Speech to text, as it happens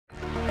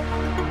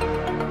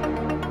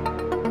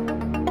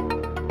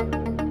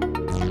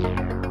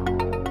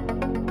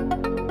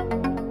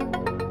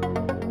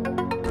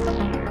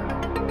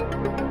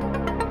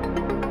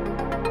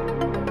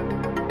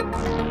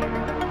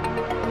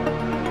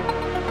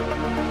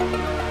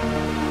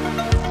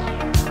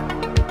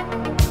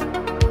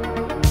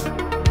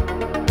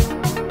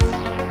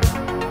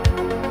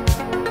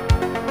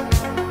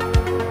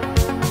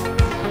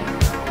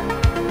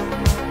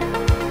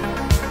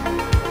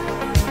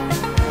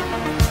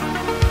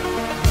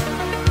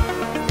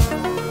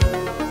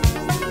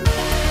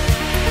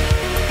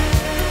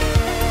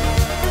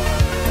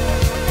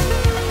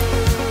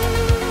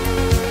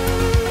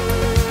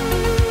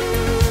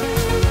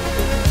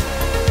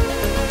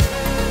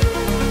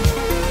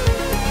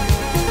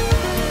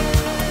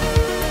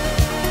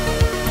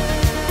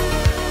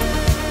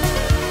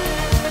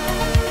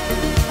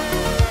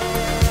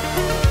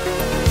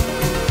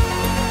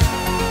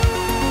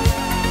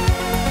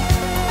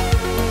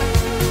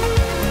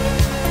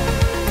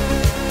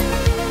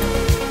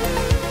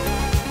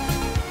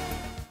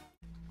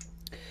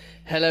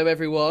Hello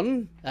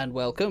everyone, and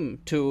welcome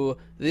to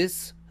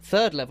this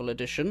third level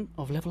edition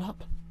of Level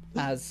Up.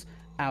 As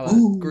our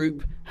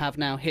group have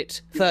now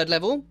hit third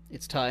level,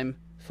 it's time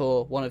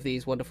for one of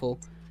these wonderful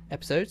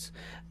episodes.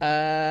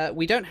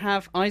 We don't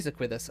have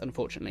Isaac with us,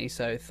 unfortunately,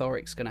 so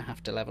Thoric's going to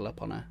have to level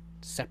up on a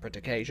separate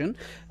occasion.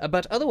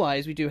 But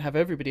otherwise, we do have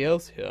everybody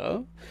else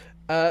here.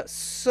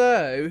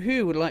 So,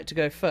 who would like to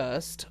go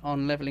first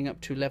on leveling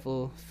up to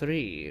level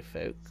 3,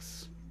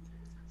 folks?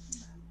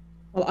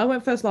 Well, I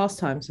went first last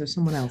time, so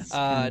someone else.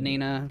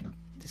 Nina,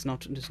 it's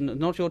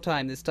not your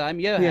time this time.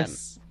 Johann.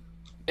 Yes.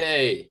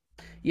 Hey.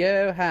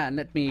 Johann,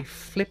 let me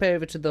flip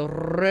over to the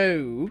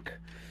rogue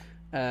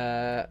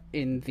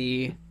in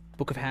the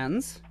Book of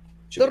Hands.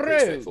 Should be pretty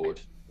straightforward.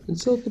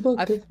 Consult the book.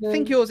 I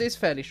think yours is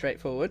fairly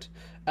straightforward.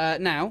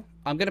 Now,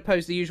 I'm going to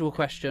pose the usual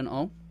question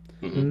of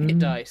hit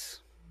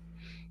dice.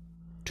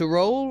 To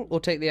roll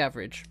or take the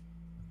average?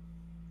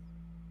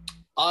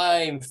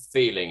 I'm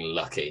feeling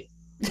lucky.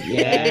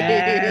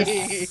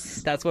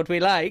 Yes. That's what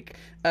we like.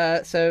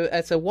 So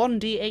it's a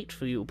 1d8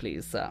 for you,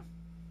 please, sir.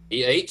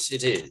 E8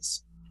 it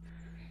is.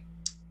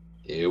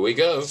 Here we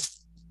go.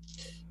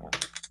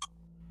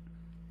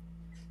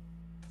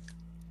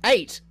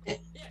 8.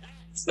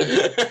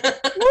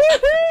 Woohoo!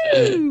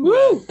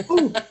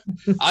 Woo!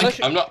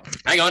 I'm not.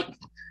 Hang on.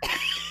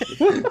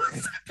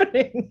 What's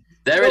happening?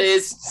 There it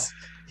is.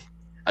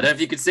 I don't know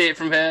if you could see it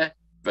from here,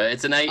 but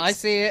it's an 8. I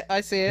see it.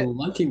 I'm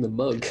liking the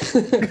mug.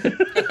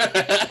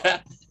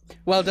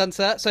 Well done,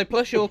 sir. So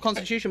plus your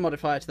constitution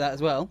modifier to that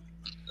as well.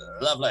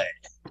 Lovely.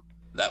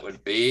 That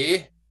would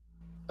be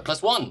a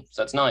 +1,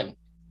 so that's 9.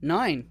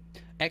 9.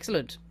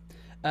 Excellent.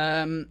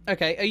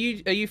 Okay,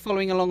 are you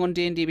following along on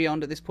D&D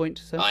Beyond at this point,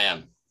 sir? I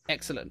am.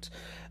 Excellent.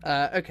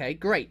 Okay,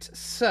 great.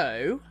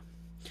 So,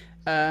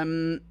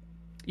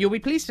 you'll be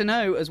pleased to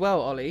know as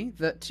well, Ollie,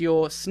 that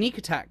your sneak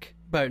attack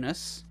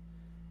bonus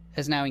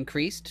has now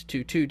increased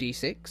to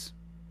 2d6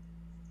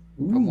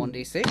 from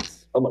 1d6.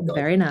 Oh my god.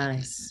 Very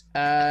nice.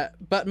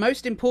 But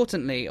most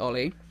importantly,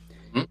 Ollie,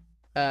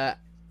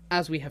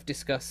 as we have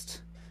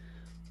discussed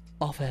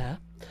off air,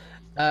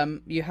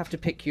 you have to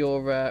pick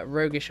your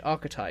roguish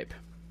archetype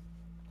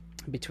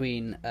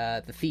between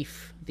the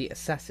thief, the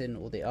assassin,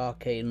 or the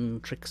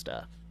arcane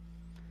trickster.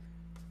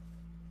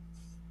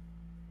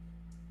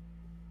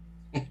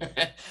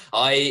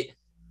 I'm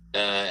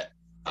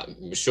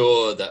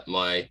sure that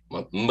my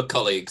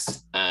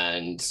colleagues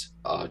and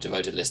our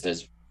devoted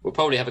listeners will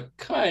probably have a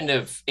kind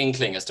of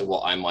inkling as to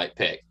what I might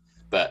pick.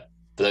 But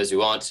for those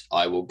who aren't,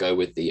 I will go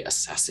with the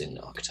assassin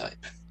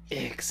archetype.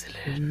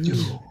 Excellent.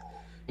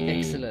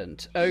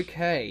 Excellent.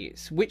 Okay,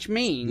 which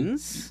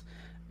means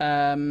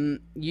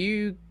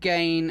you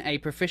gain a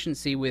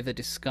proficiency with a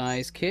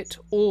disguise kit,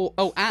 or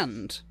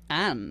and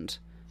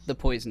the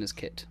poisoner's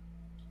kit.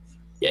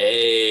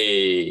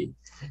 Yay!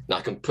 And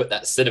I can put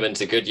that cinnamon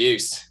to good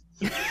use.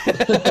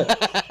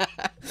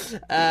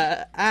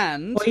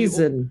 And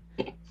Poison.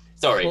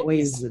 Sorry.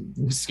 Poison.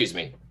 Excuse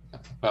me.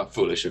 How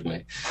foolish of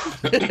me.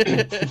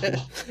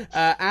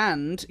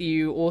 And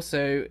you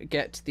also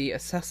get the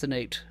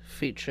assassinate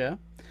feature.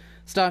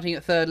 Starting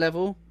at 3rd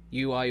level,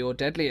 you are your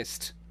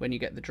deadliest when you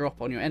get the drop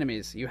on your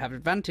enemies. You have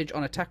advantage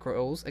on attack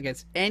rolls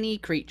against any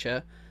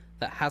creature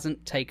that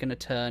hasn't taken a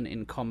turn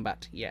in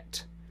combat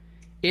yet.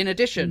 In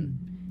addition,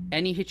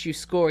 any hit you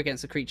score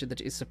against a creature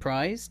that is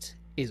surprised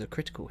is a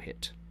critical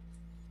hit.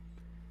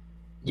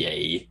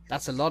 Yay.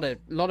 That's a lot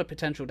of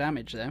potential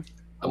damage there.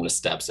 I'm going to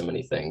stab so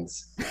many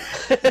things.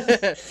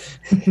 That's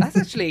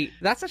actually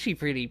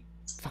pretty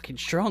fucking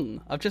strong.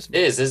 I've just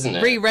isn't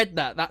it? reread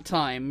that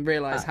time,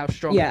 realised how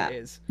strong it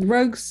is.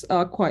 Rogues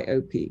are quite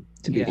OP,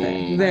 to be fair.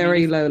 Mm.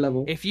 Very low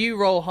level. If you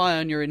roll high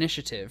on your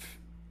initiative,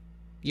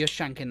 you're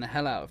shanking the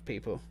hell out of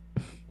people.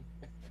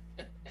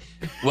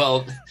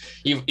 Well,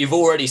 you've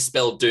already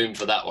spelled doom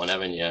for that one,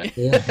 haven't you?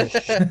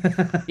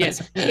 Yeah.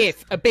 Yes,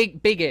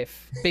 big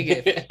if.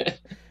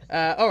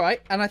 All right,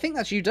 and I think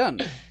that's you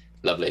done.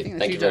 Lovely.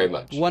 Thank you very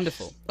much.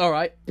 Wonderful. All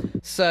right.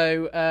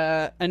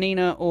 So,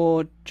 Anina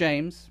or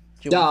James?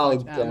 Do you want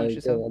to fight out amongst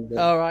yourself?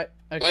 All right.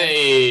 Okay.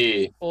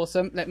 Hey.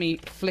 Awesome. Let me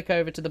flick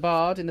over to the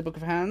Bard in the Book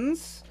of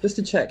Hands. Just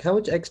to check, how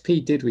much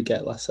XP did we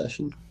get last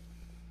session?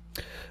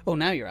 Oh,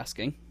 now you're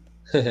asking.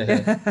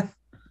 Don't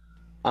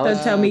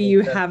tell me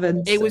you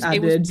haven't It was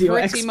added your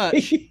pretty XP.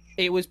 much.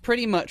 It was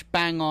pretty much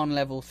bang on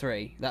level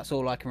 3. That's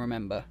all I can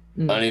remember.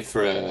 Only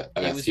for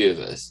a few of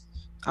us.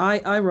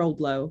 I rolled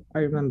low. I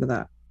remember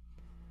that.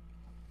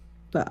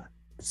 But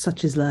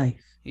such is life.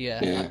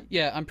 Yeah.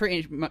 I'm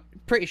pretty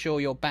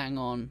sure you're bang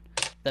on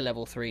the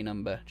level 3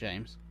 number,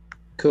 James.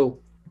 Cool.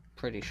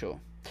 Pretty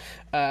sure.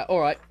 All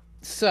right.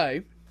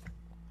 So,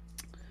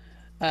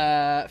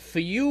 for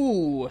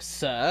you,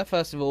 sir,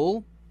 first of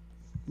all,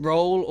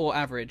 roll or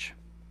average?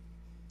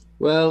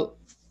 Well,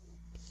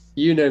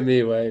 you know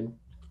me, Wayne.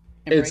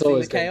 It's Embracing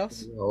always the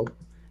chaos. roll.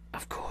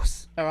 Of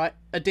course. All right.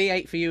 A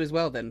D8 for you as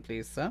well, then,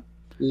 please, sir.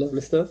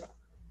 Lovely stuff.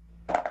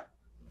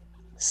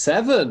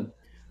 7.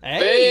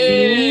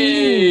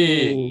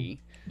 Hey!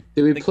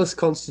 Do we plus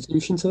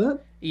Constitution to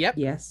that? Yep.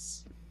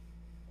 Yes.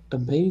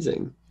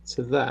 Amazing.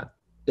 So that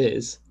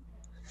is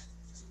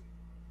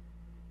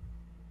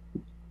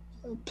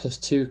plus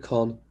 2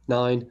 con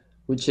 9,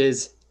 which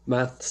is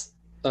maths.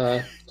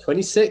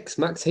 26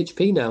 max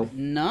HP now.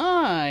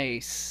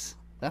 Nice.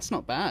 That's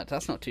not bad.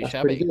 That's not too That's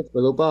shabby. pretty good for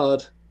a little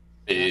bard.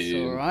 That's all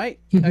Boom. right.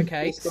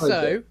 Okay, What's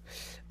the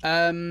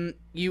so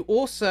you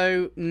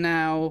also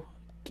now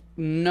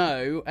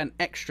know an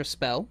extra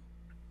spell,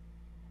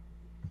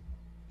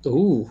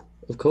 Ooh,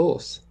 of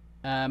course.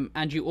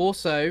 and you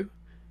also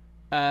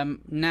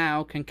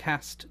now can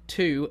cast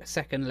 2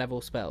 second level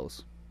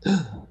spells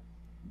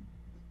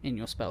in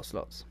your spell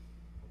slots.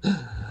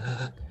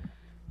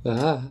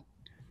 Ah,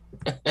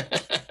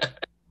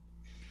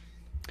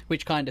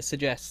 Which kind of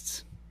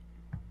suggests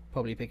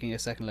probably picking a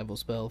second level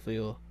spell for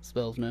your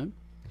spells known.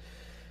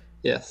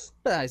 yes.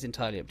 But that is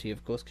entirely up to you,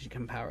 of course, because you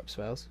can power up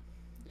spells.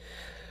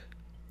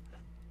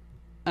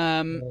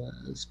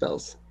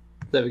 Spells.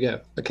 There we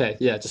go. Okay,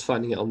 yeah, just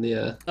finding it on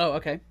the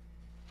Okay.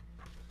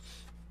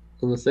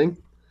 thing.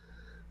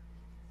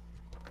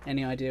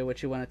 Any idea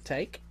what you want to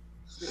take?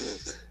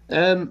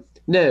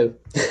 No.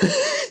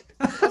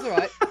 That's all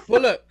right.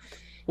 Well, look.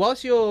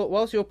 Whilst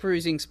you're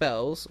perusing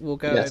spells, we'll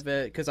go Yes.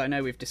 over, because I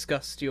know we've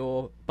discussed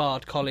your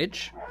Bard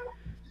College.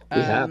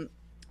 We have.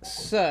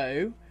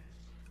 So,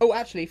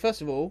 actually,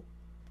 first of all,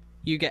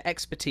 you get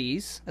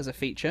expertise as a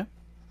feature.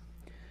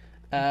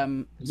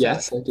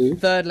 Yes, I do.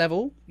 Third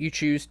level, you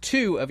choose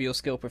 2 of your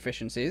skill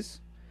proficiencies,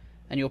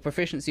 and your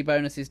proficiency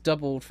bonus is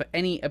doubled for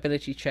any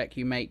ability check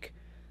you make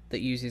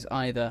that uses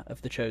either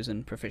of the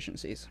chosen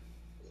proficiencies.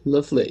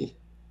 Lovely.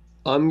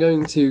 I'm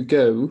going to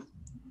go,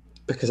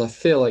 because I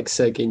feel like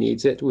Sergei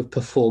needs it, with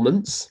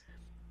performance.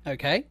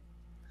 Okay.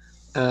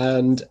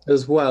 And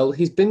as well,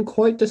 he's been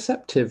quite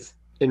deceptive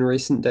in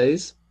recent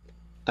days.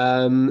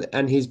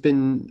 And he's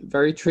been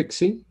very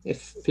tricksy,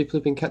 if people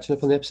have been catching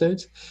up on the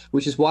episodes,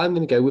 which is why I'm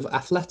going to go with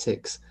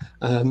athletics.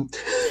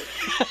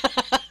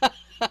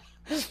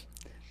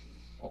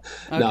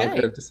 No, I'll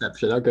go with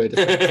deception. I'll go with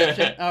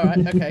deception. All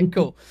right. Okay.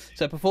 Cool.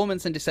 So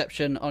performance and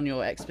deception on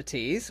your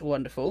expertise.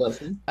 Wonderful.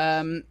 Lovely.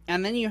 And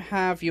then you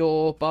have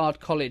your Bard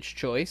College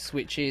choice,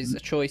 which is a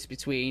choice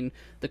between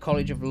the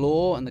College of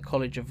Law and the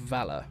College of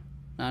Valor.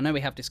 Now, I know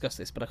we have discussed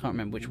this, but I can't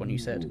remember which one you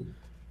said.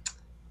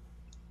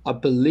 I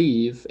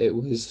believe it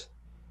was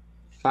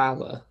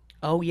Valor.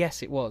 Oh,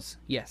 yes, it was.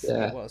 Yes,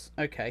 Yeah. it was.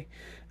 Okay.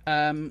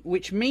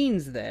 Which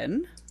means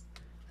then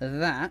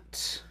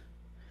that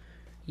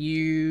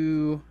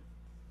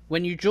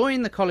when you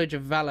join the College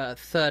of Valor at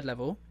 3rd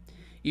level,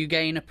 you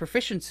gain a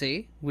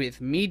proficiency with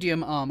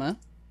medium armor,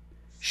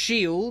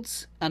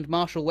 shields, and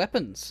martial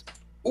weapons.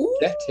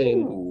 Get in.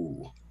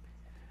 Ooh.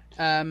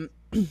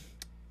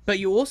 But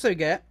you also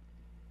get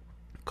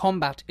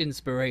combat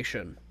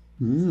inspiration.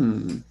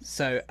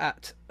 So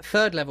at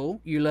 3rd level,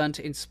 you learn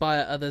to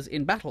inspire others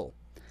in battle.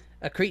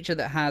 A creature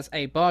that has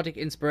a bardic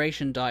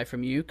inspiration die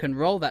from you can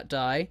roll that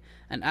die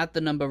and add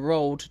the number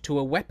rolled to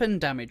a weapon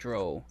damage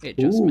roll it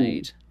just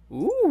made.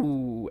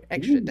 Ooh,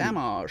 extra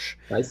damage.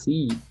 I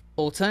see.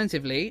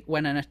 Alternatively,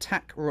 when an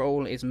attack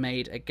roll is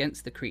made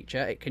against the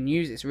creature, it can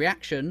use its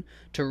reaction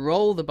to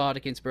roll the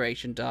bardic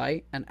inspiration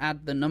die and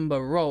add the number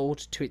rolled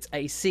to its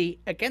AC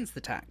against the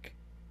attack,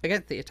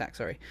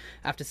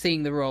 after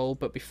seeing the roll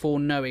but before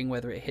knowing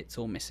whether it hits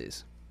or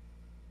misses.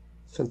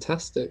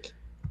 Fantastic.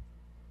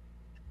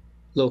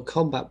 Little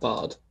combat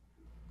bard.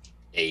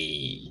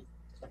 Hey.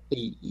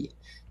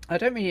 I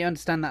don't really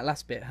understand that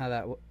last bit, how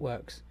that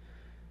works.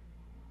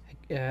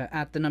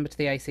 Add the number to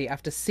the AC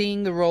after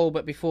seeing the roll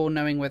but before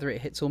knowing whether it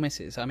hits or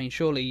misses. I mean,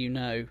 surely you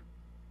know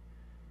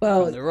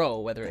from the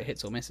roll whether it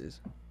hits or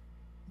misses.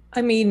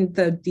 I mean,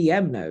 the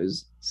DM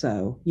knows,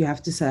 so you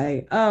have to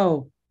say,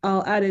 "Oh,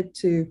 I'll add it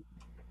to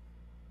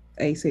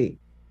AC,"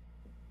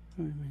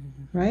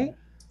 right?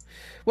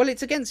 Well,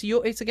 it's against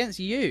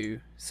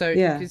you. So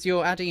Yeah. because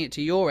you're adding it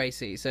to your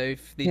AC. So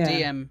if the Yeah.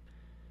 DM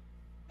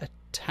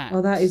attacks,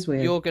 Oh, that is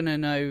weird. You're gonna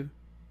know.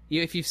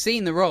 If you've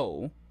seen the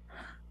roll,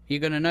 you're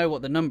gonna know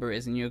what the number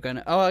is, and you're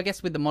gonna. Oh, I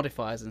guess with the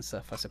modifiers and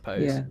stuff, I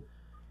suppose. Yeah.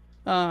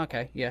 Oh,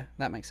 okay. Yeah,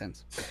 that makes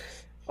sense.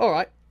 All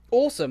right.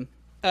 Awesome.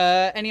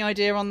 Any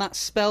idea on that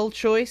spell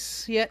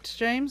choice yet,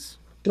 James?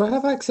 Do I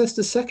have access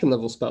to 2nd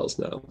level spells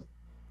now?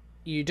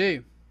 You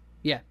do.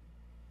 Yeah.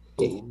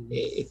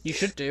 You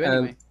should do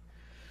anyway.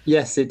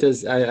 Yes, it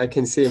does. I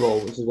can see them all,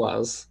 which is what I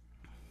was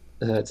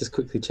just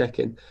quickly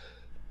checking.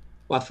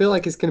 Well, I feel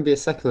like it's going to be a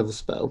 2nd level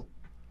spell.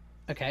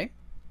 Okay.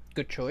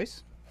 Good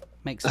choice.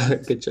 Makes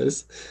sense. Good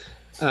choice.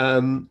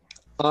 There's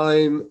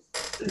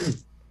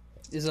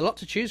a lot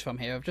to choose from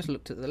here. I've just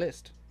looked at the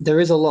list. There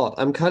is a lot.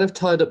 I'm kind of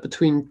tied up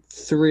between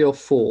 3 or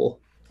 4.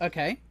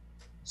 Okay.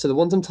 So the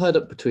ones I'm tied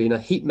up between are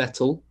heat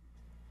metal,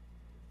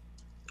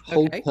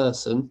 hold Okay.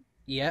 person,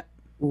 Yeah.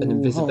 and Ooh,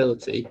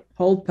 invisibility.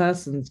 Hold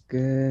person's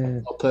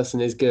good. Hold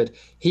person is good.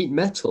 Heat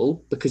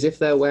metal, because if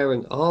they're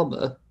wearing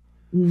armor,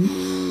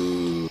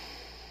 Mm. a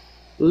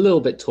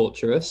little bit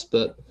torturous,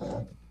 but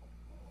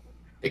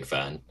Big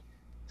fan.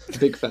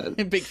 big fan.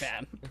 Big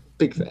fan.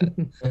 Big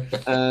fan.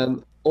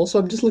 Also,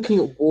 I'm just looking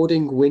at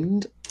Warding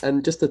Wind,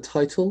 and just the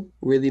title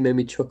really made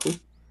me chuckle.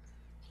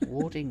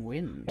 Warding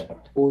Wind.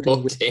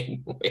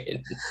 Warding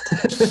Wind.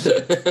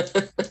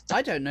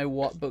 I don't know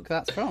what book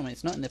that's from.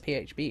 It's not in the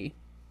PHB.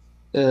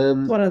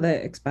 One of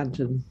the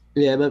expansions.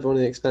 Yeah, maybe one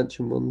of the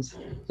expansion ones.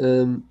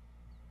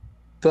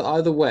 But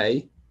either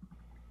way,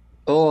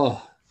 I'm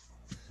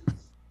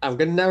going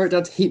to narrow it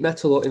down to heat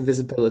metal or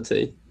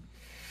invisibility.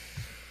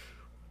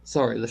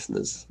 Sorry,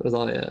 listeners, as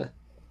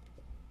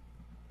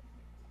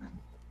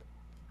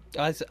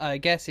I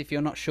guess if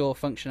you're not sure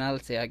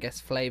functionality, I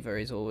guess flavor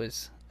is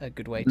always a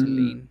good way to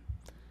lean.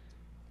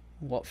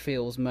 What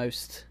feels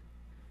most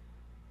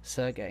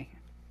Sergei?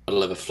 I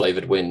love a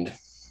flavoured wind.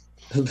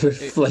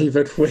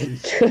 Flavoured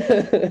wind.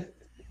 Do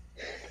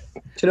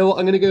you know what?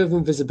 I'm going to go with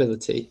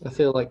invisibility. I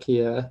feel like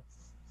he...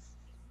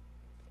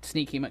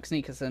 Sneaky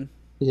McSneakerson.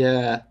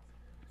 Yeah.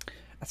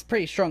 That's a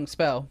pretty strong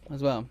spell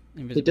as well.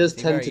 He does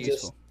tend to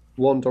just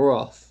wander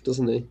off,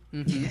 doesn't he?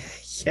 Mm-hmm.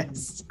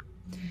 Yes.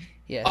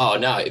 Yeah. Oh,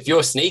 no, if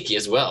you're sneaky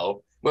as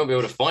well, we won't be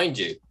able to find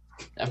you.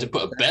 I have to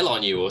put a bell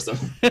on you or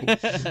something.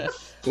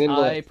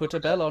 I put a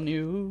bell on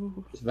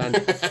you.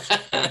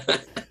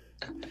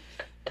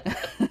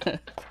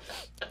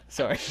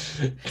 Sorry.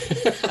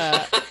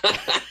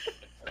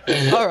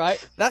 All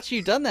right, that's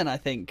you done then, I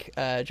think,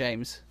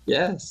 James.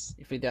 Yes.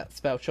 If we get that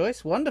spell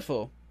choice,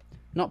 wonderful.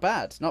 Not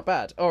bad, not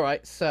bad. All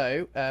right,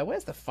 so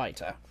where's the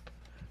fighter?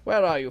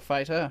 Where are you,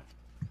 fighter?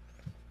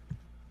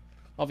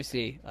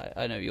 Obviously,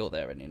 I know you're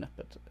there, Anina,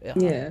 but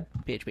Yeah.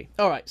 PHP.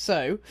 All right,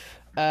 so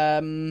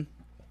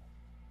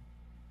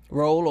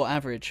roll or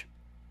average?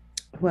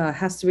 Well, it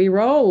has to be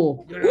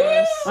roll.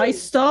 Yes. I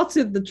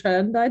started the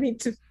trend. I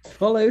need to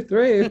follow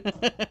through.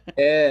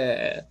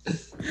 Yeah.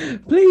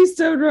 Please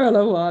don't roll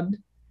a 1.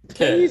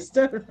 Please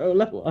don't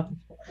roll a 1.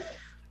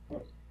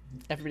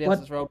 Everybody else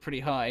has rolled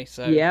pretty high,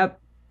 so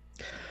Yep.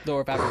 law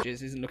of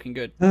averages isn't looking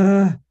good.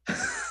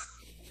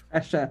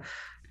 Pressure.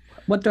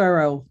 What do I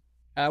roll?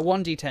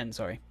 1d10,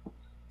 sorry.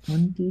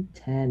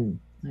 1d10.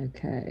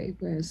 Okay,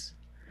 where's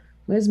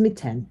my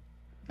 10?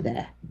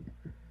 There.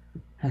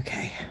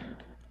 Okay.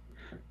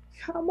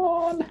 Come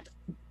on.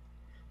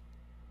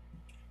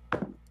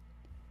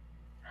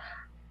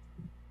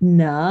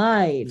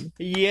 9.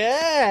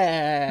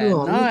 Yeah, Oh,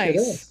 look at nice.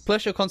 this.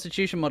 Plus your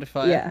Constitution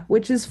modifier. Yeah,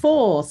 which is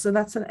 4, so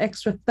that's an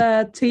extra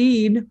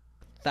 13.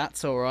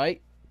 That's all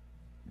right.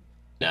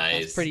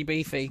 Nice. That's pretty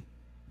beefy.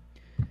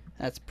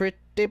 That's pretty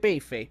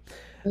beefy.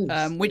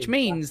 Which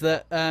means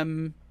that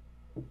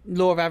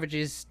law of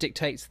averages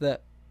dictates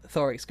that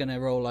Thoric's going to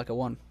roll like a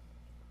 1.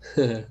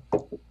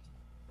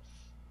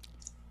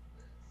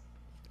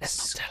 Let's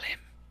not tell him.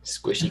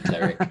 Squishy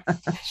cleric.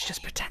 Let's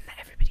just pretend that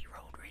everybody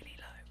rolled really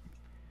low.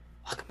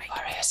 I can make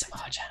our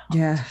ASMR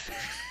channel.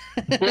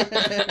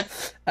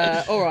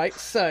 all right,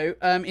 so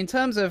in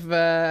terms of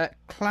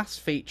class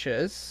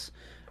features,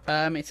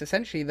 it's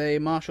essentially the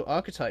martial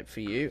archetype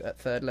for you at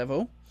 3rd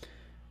level.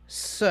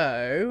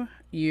 So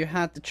you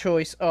had the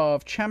choice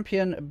of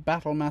champion,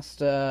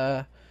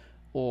 battlemaster,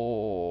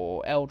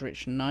 or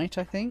eldritch knight,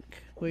 I think,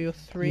 were your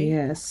 3.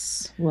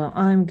 Yes. Well,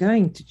 I'm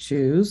going to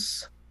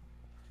choose,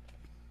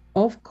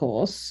 of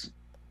course,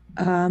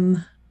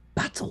 Battlemaster.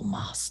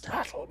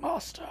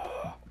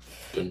 Battlemaster.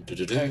 Dun, dun,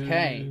 dun, dun.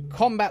 Okay,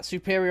 combat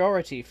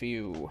superiority for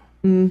you.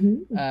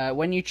 Mm-hmm.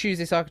 When you choose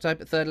this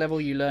archetype at 3rd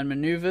level, you learn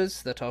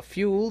maneuvers that are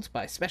fueled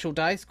by special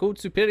dice called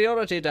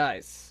superiority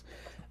dice.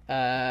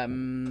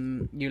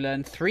 You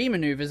learn 3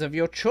 maneuvers of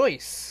your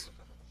choice.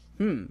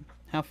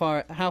 How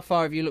far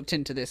have you looked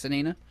into this,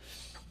 Anina?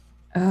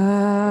 There's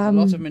a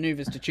lot of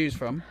maneuvers to choose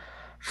from.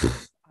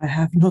 I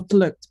have not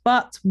looked,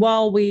 but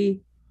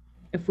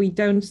if we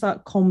don't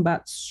start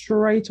combat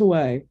straight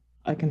away,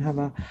 I can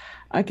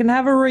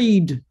have a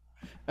read.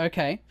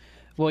 Okay.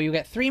 Well, you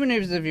get 3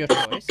 maneuvers of your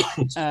choice,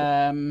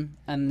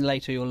 and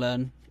later you'll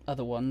learn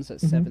other ones at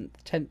 7th,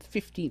 10th,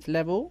 15th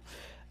level.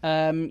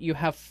 You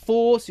have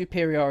 4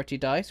 superiority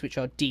dice, which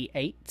are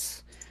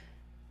d8s.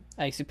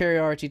 A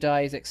superiority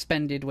die is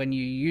expended when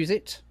you use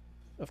it,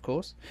 of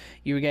course.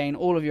 You regain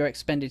all of your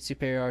expended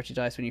superiority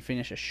dice when you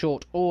finish a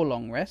short or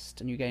long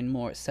rest, and you gain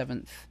more at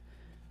 7th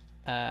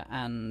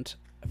and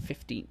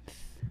 15th.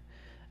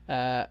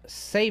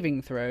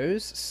 Saving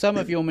throws. Some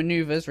of your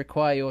maneuvers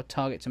require your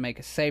target to make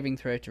a saving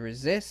throw to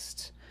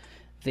resist.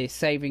 The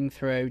saving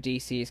throw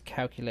DC is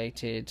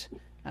calculated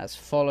as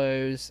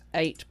follows: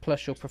 8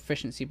 plus your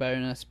proficiency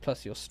bonus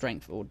plus your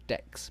strength or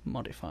dex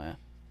modifier.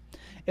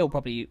 It'll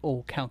probably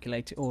all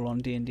calculate it all on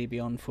D&D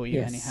Beyond for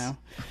you anyhow.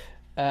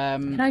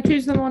 Can I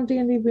choose them on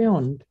D&D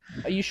Beyond?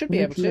 You should be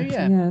able to,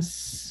 yeah.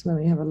 Yes. Let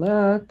me have a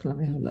look.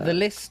 The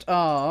list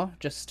are,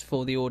 just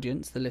for the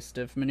audience, the list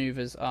of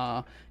maneuvers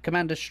are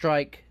Commander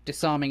Strike,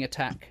 Disarming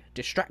Attack,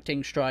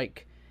 Distracting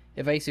Strike,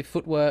 Evasive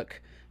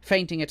Footwork,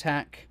 Feinting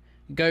Attack,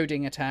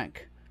 Goading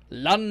Attack,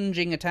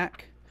 Lunging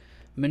Attack,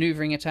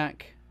 Maneuvering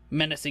Attack,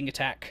 Menacing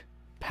Attack,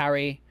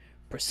 Parry,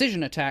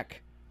 Precision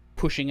Attack,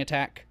 Pushing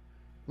Attack,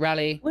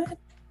 Rally,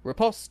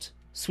 Riposte,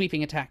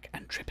 Sweeping Attack,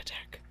 and Trip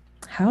Attack.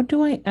 How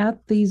do I add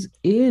these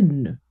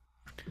in?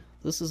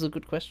 This is a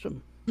good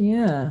question.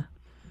 Yeah.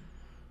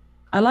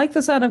 I like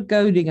the sound of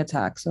goading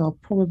attack, so I'll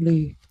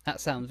probably That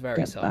sounds very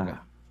get Saga.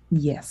 that.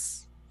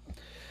 Yes.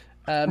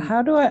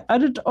 How do I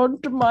add it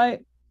onto my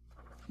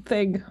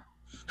thing?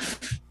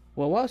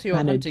 Well, whilst you're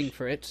Manage. hunting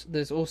for it,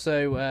 there's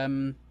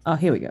also Oh,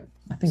 here we go.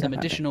 I think some I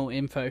found additional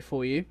info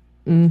for you.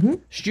 it. Mm-hmm.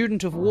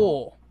 Student of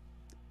War.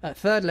 At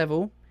 3rd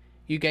level,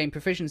 you gain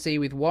proficiency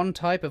with one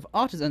type of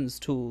artisan's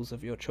tools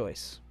of your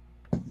choice.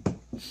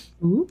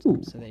 Ooh.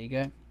 So there you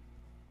go.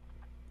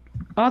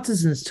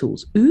 Artisan's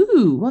tools.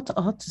 Ooh, what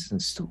are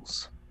artisan's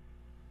tools?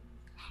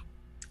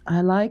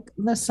 I like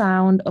the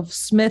sound of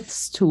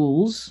smith's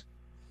tools.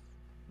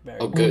 Very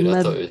Oh, good. I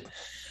Lev- thought it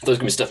was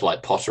gonna be stuff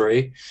like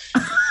pottery.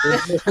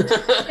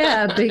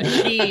 Yeah,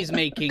 cheese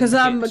making. because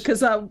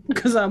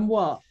kit. I'm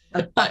what?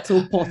 A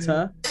battle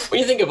potter. When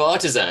you think of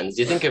artisans,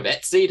 you think of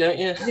Etsy, don't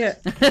you? Yeah.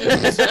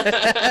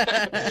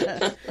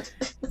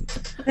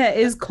 There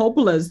is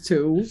cobbler's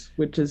tools,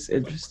 which is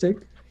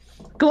interesting.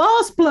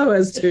 Glass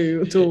blowers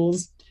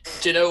tools.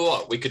 Do you know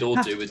what we could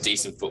all do with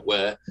decent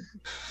footwear?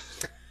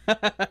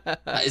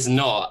 That is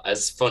not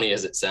as funny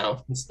as it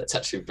sounds. That's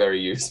actually very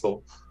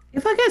useful.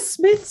 If I get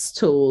smith's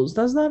tools,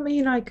 does that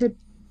mean I could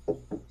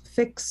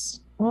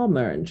fix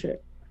armor and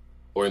shit?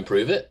 Or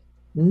improve it.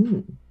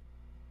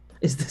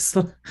 Is this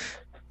like...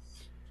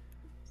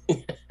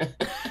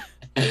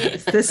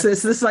 is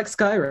this like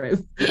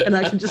Skyrim? And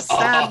I can just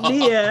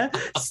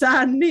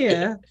stand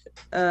near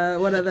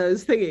one of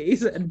those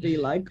thingies and be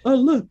like, oh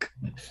look,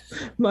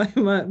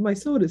 my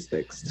sword is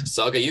fixed.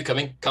 Saga, you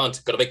coming?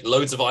 Can't. Gotta make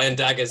loads of iron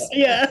daggers.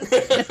 Yeah.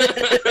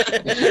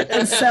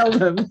 And sell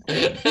them.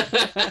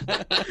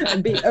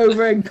 And be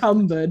over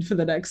encumbered for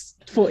the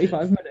next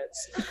 45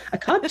 minutes. I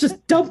can't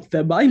just dump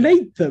them. I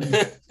made them.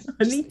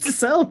 I need to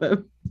sell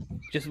them.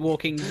 Just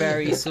walking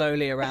very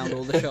slowly around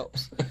all the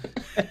shops.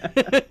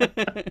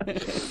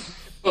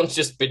 One's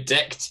just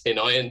bedecked in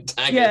iron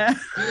daggers. Yeah.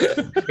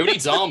 Who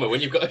needs armor when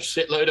you've got a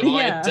shitload of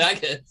iron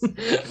daggers?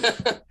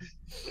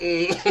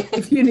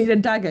 If you need a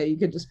dagger, you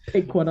can just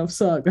pick one off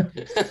Saga.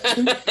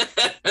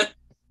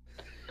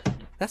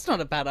 That's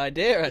not a bad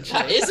idea, actually.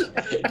 That isn't.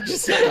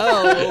 Just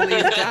all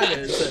these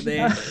daggers at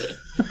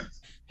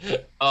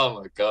the...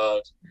 Oh my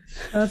god.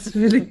 That's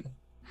really...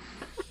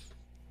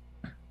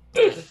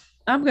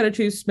 I'm going to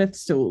choose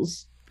Smith's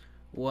tools.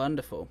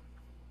 Wonderful.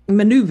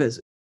 Maneuvers.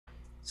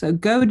 So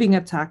goading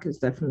attack is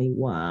definitely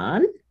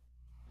one.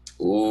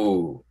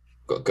 Ooh.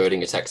 Got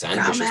goading attacks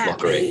and vicious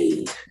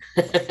mockery.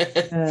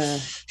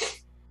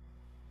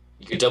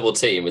 You could double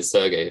team with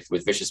Sergei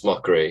with vicious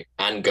mockery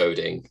and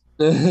goading.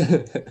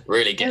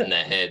 Really getting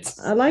their heads.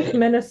 I like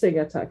menacing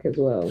attack as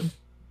well.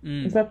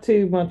 Is that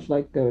too much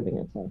like goading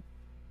attack?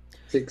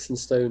 Sticks and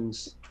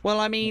stones. Well,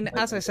 I mean,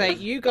 as I say,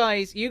 you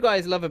guys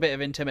love a bit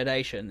of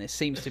intimidation. This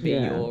seems to be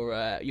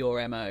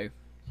your MO.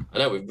 I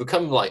know, we've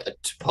become like a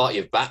party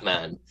of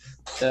Batman.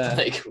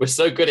 Like, we're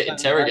so good at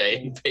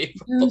interrogating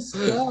people.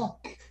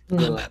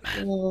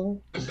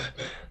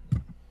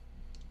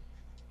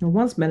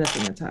 One's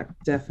menacing attack,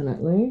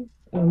 definitely.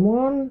 And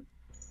one,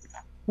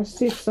 let's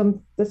do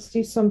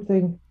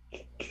something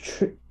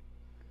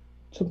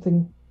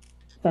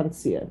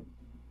fancier.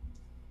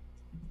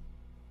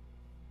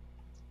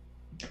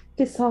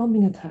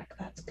 Disarming attack,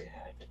 that's good.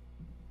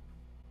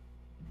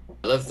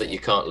 I love that you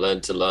can't learn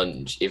to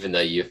lunge, even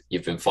though you've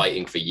been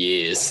fighting for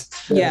years.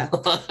 Yeah.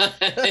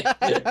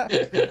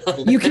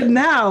 You can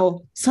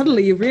now,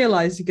 suddenly you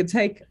realize you can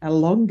take a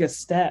longer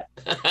step.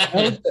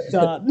 Well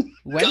done.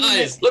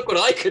 Guys, look what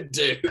I could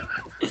do.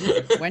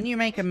 When you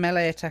make a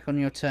melee attack on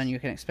your turn, you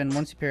can expend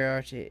one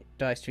superiority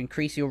dice to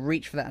increase your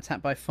reach for that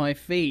attack by 5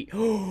 feet.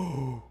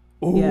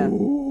 Yeah.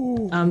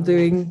 I'm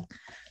doing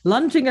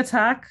lunging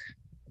attack.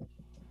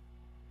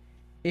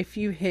 If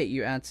you hit,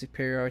 you add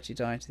superiority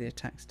die to the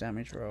attack's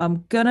damage roll.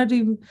 I'm gonna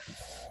do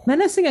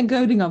menacing and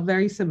goading are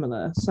very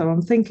similar, so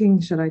I'm thinking,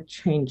 should I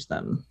change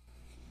them?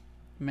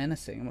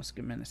 Menacing. What's a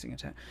good menacing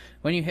attack?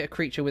 When you hit a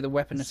creature with a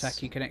weapon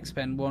attack, you can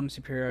expend one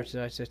superiority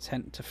die to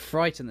attempt to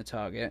frighten the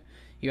target.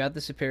 You add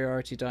the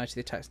superiority die to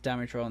the attack's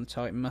damage roll, and the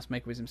target must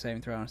make a wisdom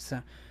saving throw.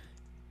 So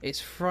it's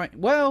fright.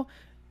 Well,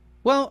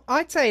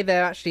 I'd say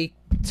they're actually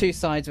two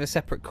sides of a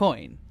separate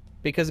coin,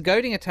 because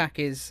goading attack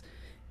is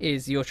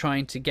you're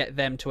trying to get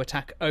them to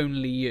attack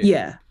only you.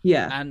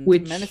 Yeah. And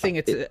menacing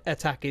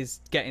attack is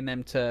getting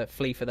them to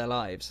flee for their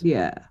lives.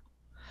 Yeah.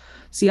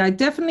 See, I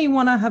definitely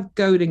want to have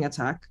goading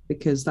attack,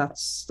 because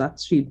that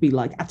should be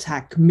like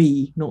attack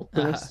me, not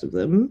the rest of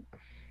them.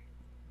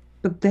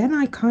 But then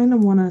I kind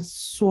of want to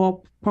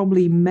swap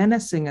probably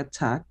menacing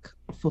attack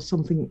for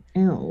something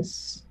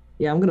else.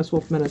 Yeah, I'm going to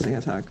swap menacing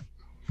attack.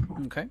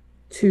 Okay.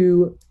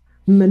 To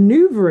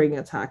maneuvering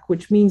attack,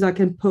 which means I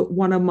can put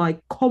one of my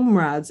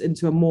comrades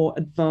into a more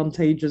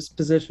advantageous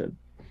position.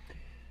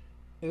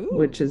 Ooh.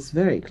 Which is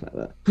very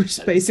clever. Which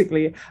is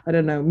basically, I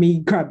don't know, me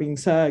grabbing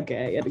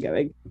Sergei and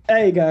going,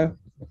 there you go,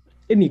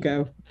 in you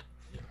go.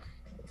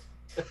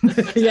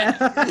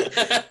 Yeah.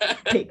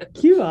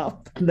 Pick you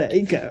up. There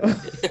you go.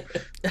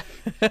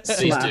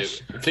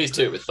 Please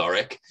do it with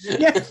Thoric.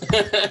 Yeah.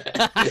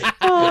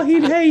 Oh,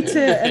 he'd hate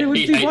it, and it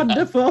would be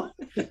wonderful.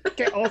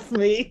 Get off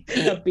me.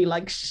 I'd be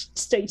like, shh,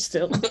 stay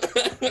still.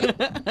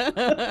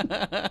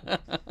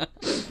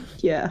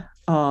 Yeah.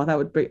 Oh,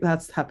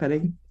 that's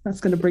happening. That's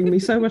going to bring me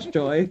so much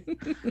joy.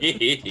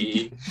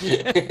 Johann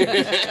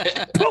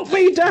Put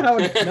me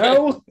down.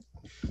 No.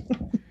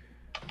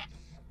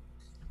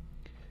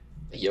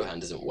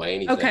 doesn't weigh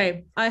anything.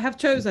 Okay, I have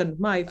chosen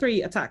my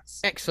 3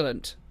 attacks.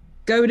 Excellent.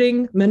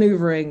 Goading,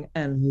 maneuvering,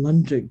 and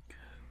lunging.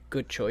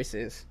 Good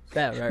choices.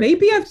 They're very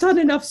Maybe good I've choices. done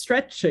enough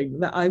stretching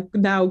that I've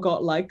now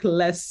got like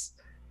less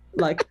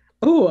like,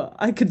 oh,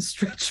 I can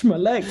stretch my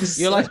legs.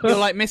 You're like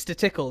Mr.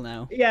 Tickle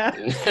now. Yeah.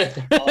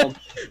 Arm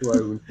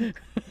thrown.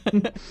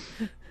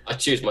 I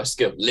choose my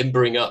skill,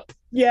 limbering up.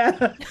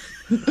 Yeah.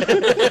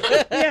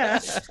 Yeah.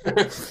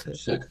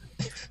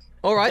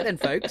 All right then,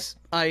 folks.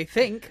 I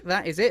think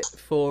that is it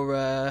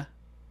for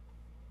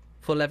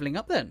leveling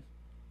up then.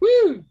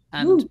 Woo!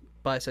 And Woo.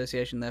 by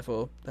association,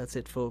 therefore, that's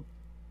it for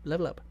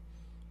level up.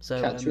 So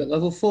Catch you at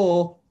level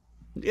 4.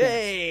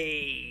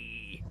 yay!